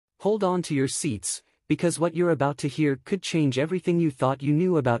hold on to your seats, because what you're about to hear could change everything you thought you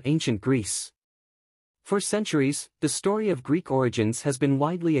knew about ancient Greece. For centuries, the story of Greek origins has been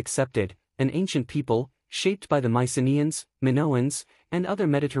widely accepted, an ancient people, shaped by the Mycenaeans, Minoans, and other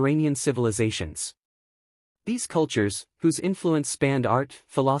Mediterranean civilizations. These cultures, whose influence spanned art,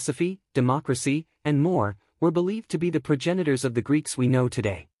 philosophy, democracy, and more, were believed to be the progenitors of the Greeks we know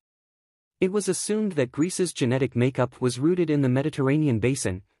today. It was assumed that Greece's genetic makeup was rooted in the Mediterranean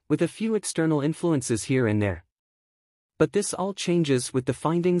basin, with a few external influences here and there. But this all changes with the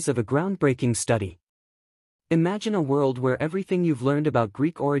findings of a groundbreaking study. Imagine a world where everything you've learned about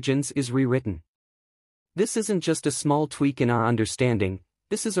Greek origins is rewritten. This isn't just a small tweak in our understanding,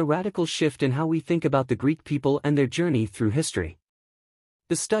 this is a radical shift in how we think about the Greek people and their journey through history.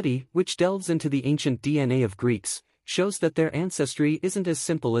 The study, which delves into the ancient DNA of Greeks, shows that their ancestry isn't as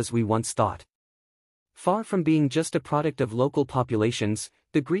simple as we once thought. Far from being just a product of local populations,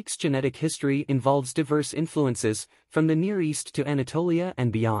 the Greeks' genetic history involves diverse influences, from the Near East to Anatolia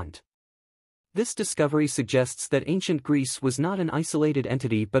and beyond. This discovery suggests that ancient Greece was not an isolated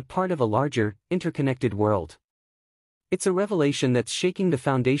entity but part of a larger, interconnected world. It's a revelation that's shaking the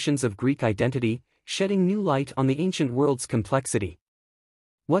foundations of Greek identity, shedding new light on the ancient world's complexity.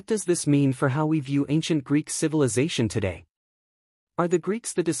 What does this mean for how we view ancient Greek civilization today? Are the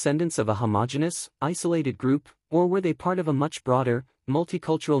Greeks the descendants of a homogeneous, isolated group, or were they part of a much broader,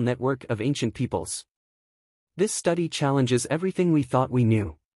 multicultural network of ancient peoples? This study challenges everything we thought we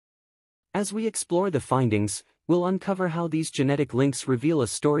knew. As we explore the findings, we'll uncover how these genetic links reveal a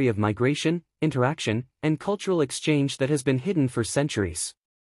story of migration, interaction, and cultural exchange that has been hidden for centuries.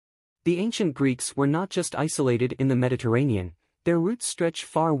 The ancient Greeks were not just isolated in the Mediterranean, their roots stretch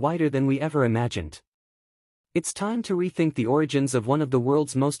far wider than we ever imagined. It's time to rethink the origins of one of the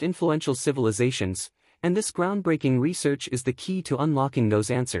world's most influential civilizations, and this groundbreaking research is the key to unlocking those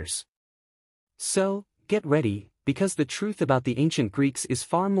answers. So, get ready, because the truth about the ancient Greeks is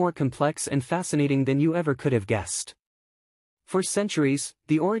far more complex and fascinating than you ever could have guessed. For centuries,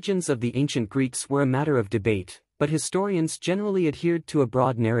 the origins of the ancient Greeks were a matter of debate, but historians generally adhered to a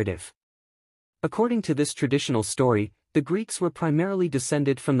broad narrative. According to this traditional story, the Greeks were primarily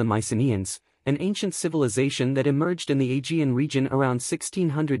descended from the Mycenaeans, an ancient civilization that emerged in the Aegean region around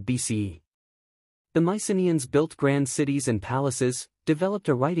 1600 BCE. The Mycenaeans built grand cities and palaces, developed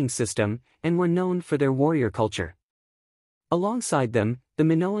a writing system, and were known for their warrior culture. Alongside them, the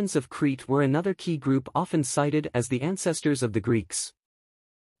Minoans of Crete were another key group often cited as the ancestors of the Greeks.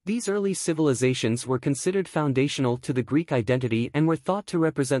 These early civilizations were considered foundational to the Greek identity and were thought to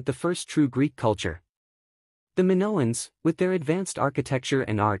represent the first true Greek culture. The Minoans, with their advanced architecture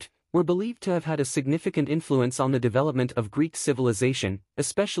and art, were believed to have had a significant influence on the development of Greek civilization,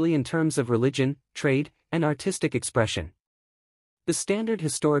 especially in terms of religion, trade, and artistic expression. The standard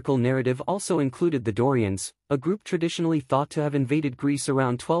historical narrative also included the Dorians, a group traditionally thought to have invaded Greece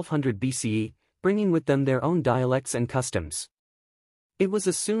around 1200 BCE, bringing with them their own dialects and customs. It was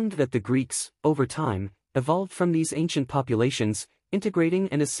assumed that the Greeks, over time, evolved from these ancient populations, integrating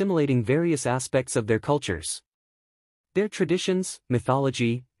and assimilating various aspects of their cultures. Their traditions,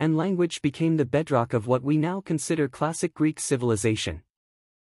 mythology, and language became the bedrock of what we now consider classic Greek civilization.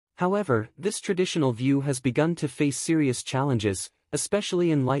 However, this traditional view has begun to face serious challenges,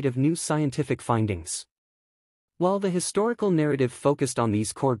 especially in light of new scientific findings. While the historical narrative focused on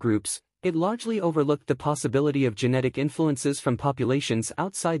these core groups, it largely overlooked the possibility of genetic influences from populations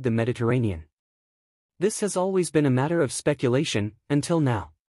outside the Mediterranean. This has always been a matter of speculation, until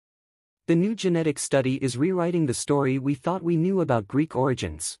now. The new genetic study is rewriting the story we thought we knew about Greek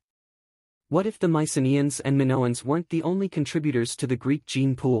origins. What if the Mycenaeans and Minoans weren't the only contributors to the Greek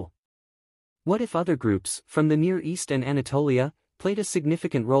gene pool? What if other groups, from the Near East and Anatolia, played a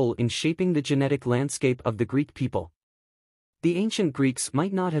significant role in shaping the genetic landscape of the Greek people? The ancient Greeks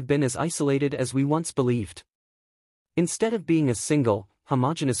might not have been as isolated as we once believed. Instead of being a single,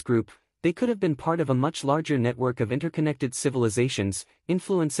 homogeneous group, they could have been part of a much larger network of interconnected civilizations,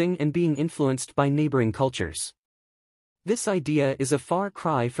 influencing and being influenced by neighboring cultures. This idea is a far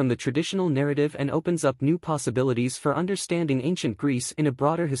cry from the traditional narrative and opens up new possibilities for understanding ancient Greece in a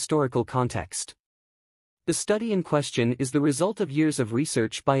broader historical context. The study in question is the result of years of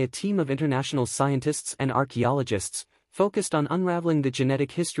research by a team of international scientists and archaeologists, focused on unraveling the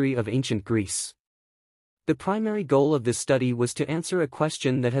genetic history of ancient Greece. The primary goal of this study was to answer a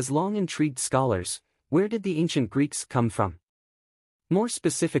question that has long intrigued scholars: where did the ancient Greeks come from? More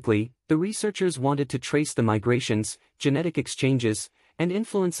specifically, the researchers wanted to trace the migrations, genetic exchanges, and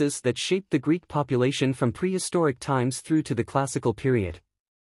influences that shaped the Greek population from prehistoric times through to the classical period.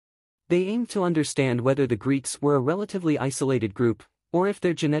 They aimed to understand whether the Greeks were a relatively isolated group, or if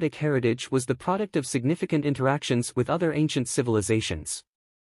their genetic heritage was the product of significant interactions with other ancient civilizations.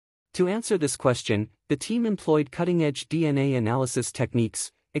 To answer this question, the team employed cutting-edge DNA analysis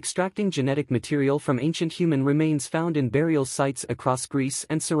techniques, extracting genetic material from ancient human remains found in burial sites across Greece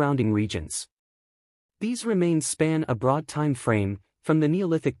and surrounding regions. These remains span a broad time frame, from the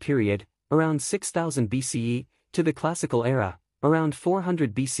Neolithic period, around 6000 BCE, to the Classical era, around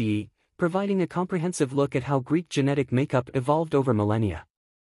 400 BCE, providing a comprehensive look at how Greek genetic makeup evolved over millennia.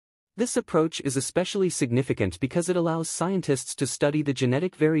 This approach is especially significant because it allows scientists to study the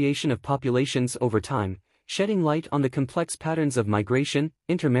genetic variation of populations over time, shedding light on the complex patterns of migration,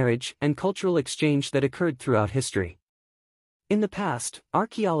 intermarriage, and cultural exchange that occurred throughout history. In the past,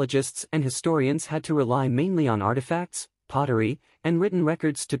 archaeologists and historians had to rely mainly on artifacts, pottery, and written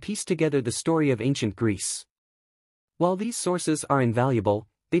records to piece together the story of ancient Greece. While these sources are invaluable,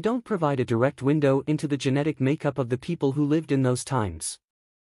 they don't provide a direct window into the genetic makeup of the people who lived in those times.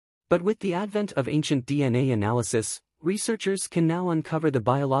 But with the advent of ancient DNA analysis, researchers can now uncover the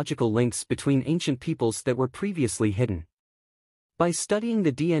biological links between ancient peoples that were previously hidden. By studying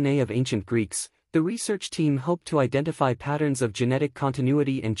the DNA of ancient Greeks, the research team hoped to identify patterns of genetic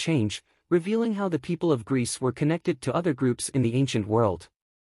continuity and change, revealing how the people of Greece were connected to other groups in the ancient world.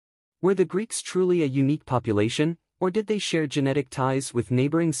 Were the Greeks truly a unique population, or did they share genetic ties with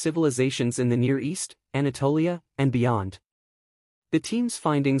neighboring civilizations in the Near East, Anatolia, and beyond? The team's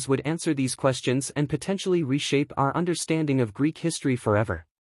findings would answer these questions and potentially reshape our understanding of Greek history forever.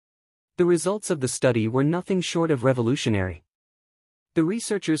 The results of the study were nothing short of revolutionary. The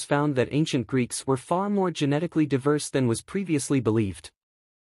researchers found that ancient Greeks were far more genetically diverse than was previously believed.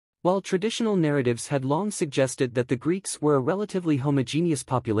 While traditional narratives had long suggested that the Greeks were a relatively homogeneous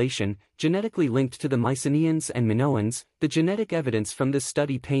population, genetically linked to the Mycenaeans and Minoans, the genetic evidence from this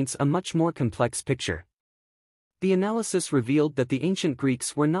study paints a much more complex picture. The analysis revealed that the ancient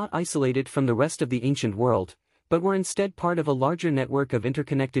Greeks were not isolated from the rest of the ancient world, but were instead part of a larger network of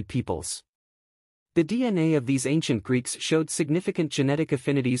interconnected peoples. The DNA of these ancient Greeks showed significant genetic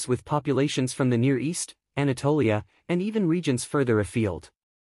affinities with populations from the Near East, Anatolia, and even regions further afield.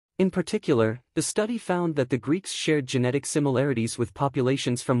 In particular, the study found that the Greeks shared genetic similarities with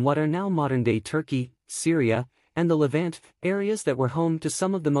populations from what are now modern-day Turkey, Syria, and the Levant, areas that were home to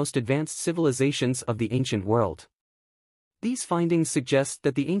some of the most advanced civilizations of the ancient world. These findings suggest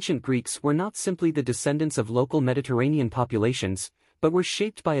that the ancient Greeks were not simply the descendants of local Mediterranean populations, but were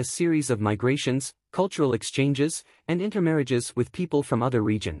shaped by a series of migrations, cultural exchanges, and intermarriages with people from other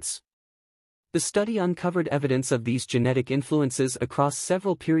regions. The study uncovered evidence of these genetic influences across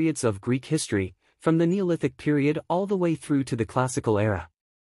several periods of Greek history, from the Neolithic period all the way through to the Classical era.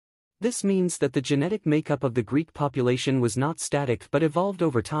 This means that the genetic makeup of the Greek population was not static but evolved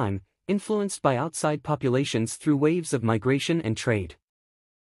over time, influenced by outside populations through waves of migration and trade.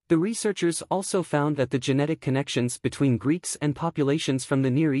 The researchers also found that the genetic connections between Greeks and populations from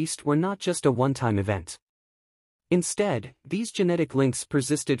the Near East were not just a one-time event. Instead, these genetic links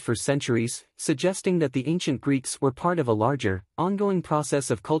persisted for centuries, suggesting that the ancient Greeks were part of a larger, ongoing process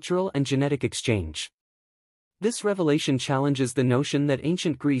of cultural and genetic exchange. This revelation challenges the notion that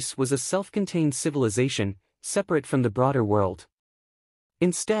ancient Greece was a self-contained civilization, separate from the broader world.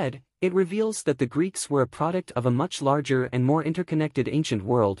 Instead, it reveals that the Greeks were a product of a much larger and more interconnected ancient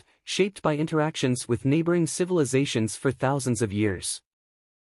world, shaped by interactions with neighboring civilizations for thousands of years.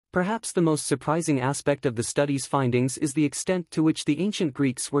 Perhaps the most surprising aspect of the study's findings is the extent to which the ancient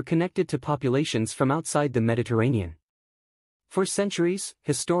Greeks were connected to populations from outside the Mediterranean. For centuries,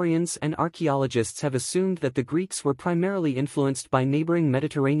 historians and archaeologists have assumed that the Greeks were primarily influenced by neighboring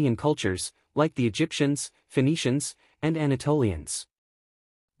Mediterranean cultures, like the Egyptians, Phoenicians, and Anatolians.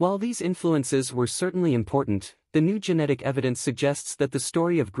 While these influences were certainly important, the new genetic evidence suggests that the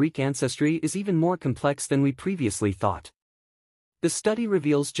story of Greek ancestry is even more complex than we previously thought. The study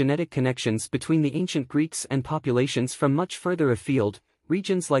reveals genetic connections between the ancient Greeks and populations from much further afield,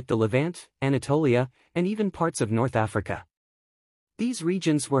 regions like the Levant, Anatolia, and even parts of North Africa. These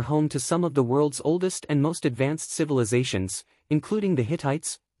regions were home to some of the world's oldest and most advanced civilizations, including the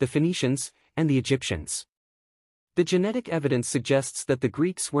Hittites, the Phoenicians, and the Egyptians. The genetic evidence suggests that the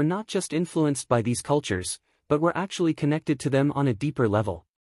Greeks were not just influenced by these cultures, but were actually connected to them on a deeper level.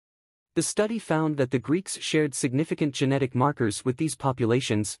 The study found that the Greeks shared significant genetic markers with these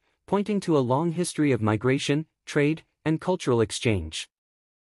populations, pointing to a long history of migration, trade, and cultural exchange.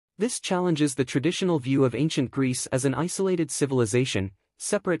 This challenges the traditional view of ancient Greece as an isolated civilization,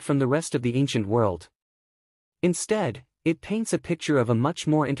 separate from the rest of the ancient world. Instead, it paints a picture of a much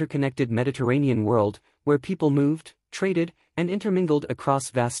more interconnected Mediterranean world, where people moved, traded, and intermingled across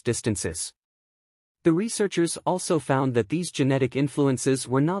vast distances. The researchers also found that these genetic influences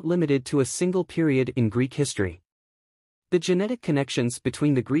were not limited to a single period in Greek history. The genetic connections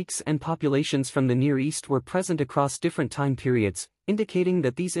between the Greeks and populations from the Near East were present across different time periods, indicating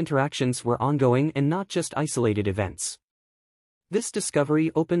that these interactions were ongoing and not just isolated events. This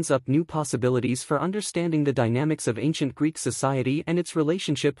discovery opens up new possibilities for understanding the dynamics of ancient Greek society and its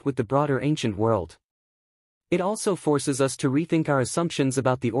relationship with the broader ancient world. It also forces us to rethink our assumptions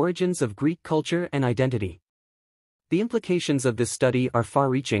about the origins of Greek culture and identity. The implications of this study are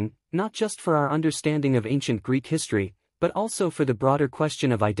far-reaching, not just for our understanding of ancient Greek history, but also for the broader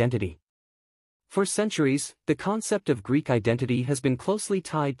question of identity. For centuries, the concept of Greek identity has been closely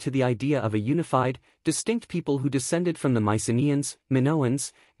tied to the idea of a unified, distinct people who descended from the Mycenaeans,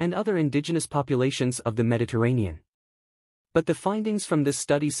 Minoans, and other indigenous populations of the Mediterranean. But the findings from this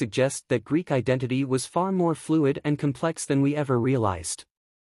study suggest that Greek identity was far more fluid and complex than we ever realized.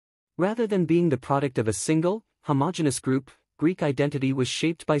 Rather than being the product of a single, homogeneous group, Greek identity was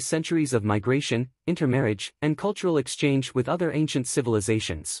shaped by centuries of migration, intermarriage, and cultural exchange with other ancient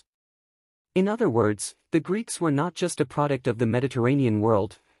civilizations. In other words, the Greeks were not just a product of the Mediterranean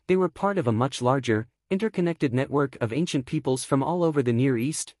world, they were part of a much larger, interconnected network of ancient peoples from all over the Near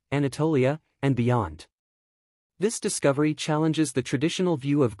East, Anatolia, and beyond. This discovery challenges the traditional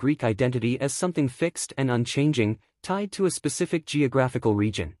view of Greek identity as something fixed and unchanging, tied to a specific geographical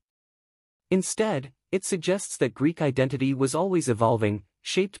region. Instead, it suggests that Greek identity was always evolving,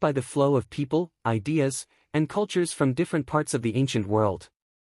 shaped by the flow of people, ideas, and cultures from different parts of the ancient world.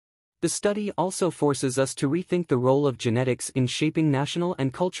 The study also forces us to rethink the role of genetics in shaping national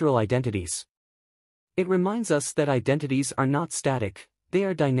and cultural identities. It reminds us that identities are not static, they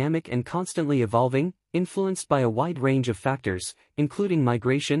are dynamic and constantly evolving, influenced by a wide range of factors, including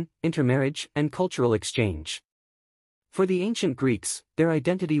migration, intermarriage, and cultural exchange. For the ancient Greeks, their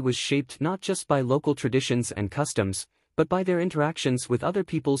identity was shaped not just by local traditions and customs, but by their interactions with other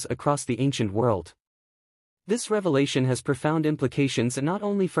peoples across the ancient world. This revelation has profound implications not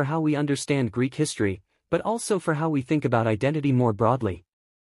only for how we understand Greek history, but also for how we think about identity more broadly.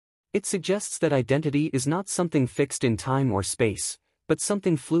 It suggests that identity is not something fixed in time or space, but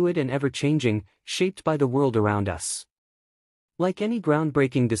something fluid and ever-changing, shaped by the world around us. Like any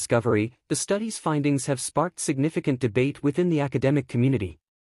groundbreaking discovery, the study's findings have sparked significant debate within the academic community.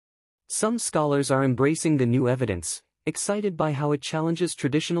 Some scholars are embracing the new evidence, excited by how it challenges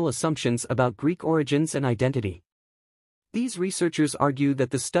traditional assumptions about Greek origins and identity. These researchers argue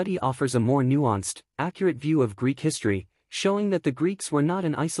that the study offers a more nuanced, accurate view of Greek history, showing that the Greeks were not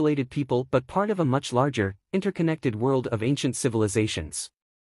an isolated people but part of a much larger, interconnected world of ancient civilizations.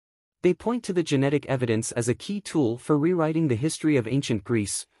 They point to the genetic evidence as a key tool for rewriting the history of ancient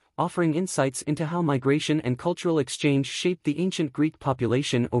Greece, offering insights into how migration and cultural exchange shaped the ancient Greek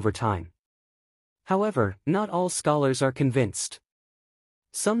population over time. However, not all scholars are convinced.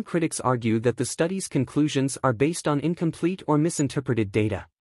 Some critics argue that the study's conclusions are based on incomplete or misinterpreted data.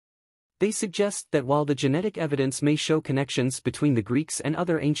 They suggest that while the genetic evidence may show connections between the Greeks and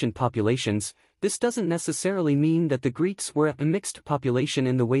other ancient populations, this doesn't necessarily mean that the Greeks were a mixed population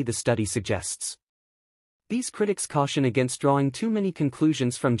in the way the study suggests. These critics caution against drawing too many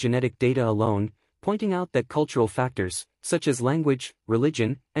conclusions from genetic data alone, pointing out that cultural factors, such as language,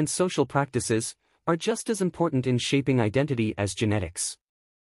 religion, and social practices, are just as important in shaping identity as genetics.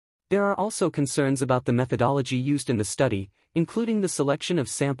 There are also concerns about the methodology used in the study, including the selection of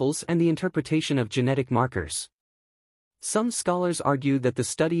samples and the interpretation of genetic markers. Some scholars argue that the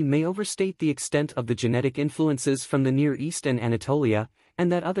study may overstate the extent of the genetic influences from the Near East and Anatolia,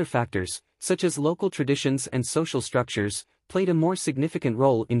 and that other factors, such as local traditions and social structures, played a more significant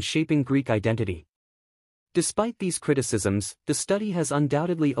role in shaping Greek identity. Despite these criticisms, the study has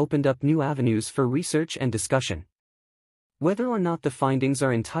undoubtedly opened up new avenues for research and discussion. Whether or not the findings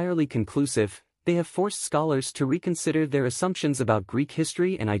are entirely conclusive, they have forced scholars to reconsider their assumptions about Greek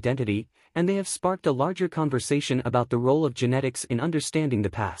history and identity, and they have sparked a larger conversation about the role of genetics in understanding the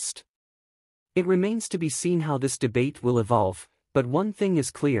past. It remains to be seen how this debate will evolve, but one thing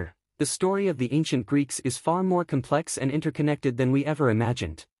is clear: the story of the ancient Greeks is far more complex and interconnected than we ever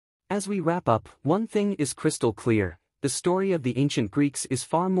imagined. As we wrap up, one thing is crystal clear: the story of the ancient Greeks is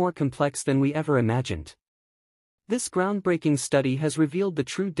far more complex than we ever imagined. This groundbreaking study has revealed the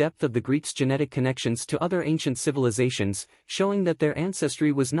true depth of the Greeks' genetic connections to other ancient civilizations, showing that their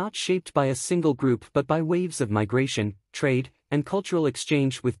ancestry was not shaped by a single group but by waves of migration, trade, and cultural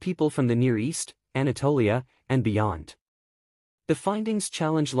exchange with people from the Near East, Anatolia, and beyond. The findings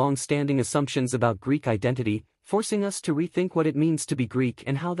challenge long-standing assumptions about Greek identity, forcing us to rethink what it means to be Greek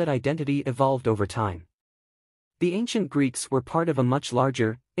and how that identity evolved over time. The ancient Greeks were part of a much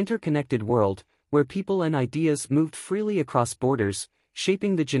larger, interconnected world, where people and ideas moved freely across borders,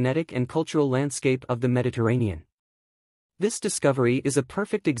 shaping the genetic and cultural landscape of the Mediterranean. This discovery is a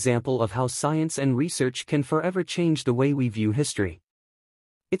perfect example of how science and research can forever change the way we view history.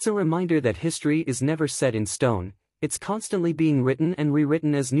 It's a reminder that history is never set in stone, it's constantly being written and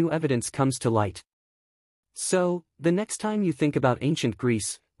rewritten as new evidence comes to light. So, the next time you think about ancient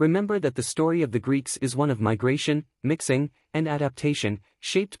Greece, remember that the story of the Greeks is one of migration, mixing, and adaptation,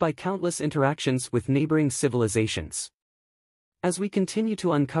 shaped by countless interactions with neighboring civilizations. As we continue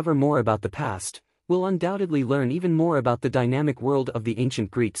to uncover more about the past, we'll undoubtedly learn even more about the dynamic world of the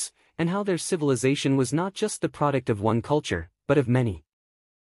ancient Greeks, and how their civilization was not just the product of one culture, but of many.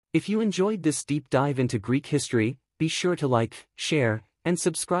 If you enjoyed this deep dive into Greek history, be sure to like, share, and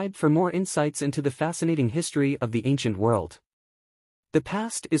subscribe for more insights into the fascinating history of the ancient world. The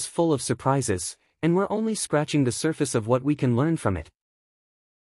past is full of surprises, and we're only scratching the surface of what we can learn from it.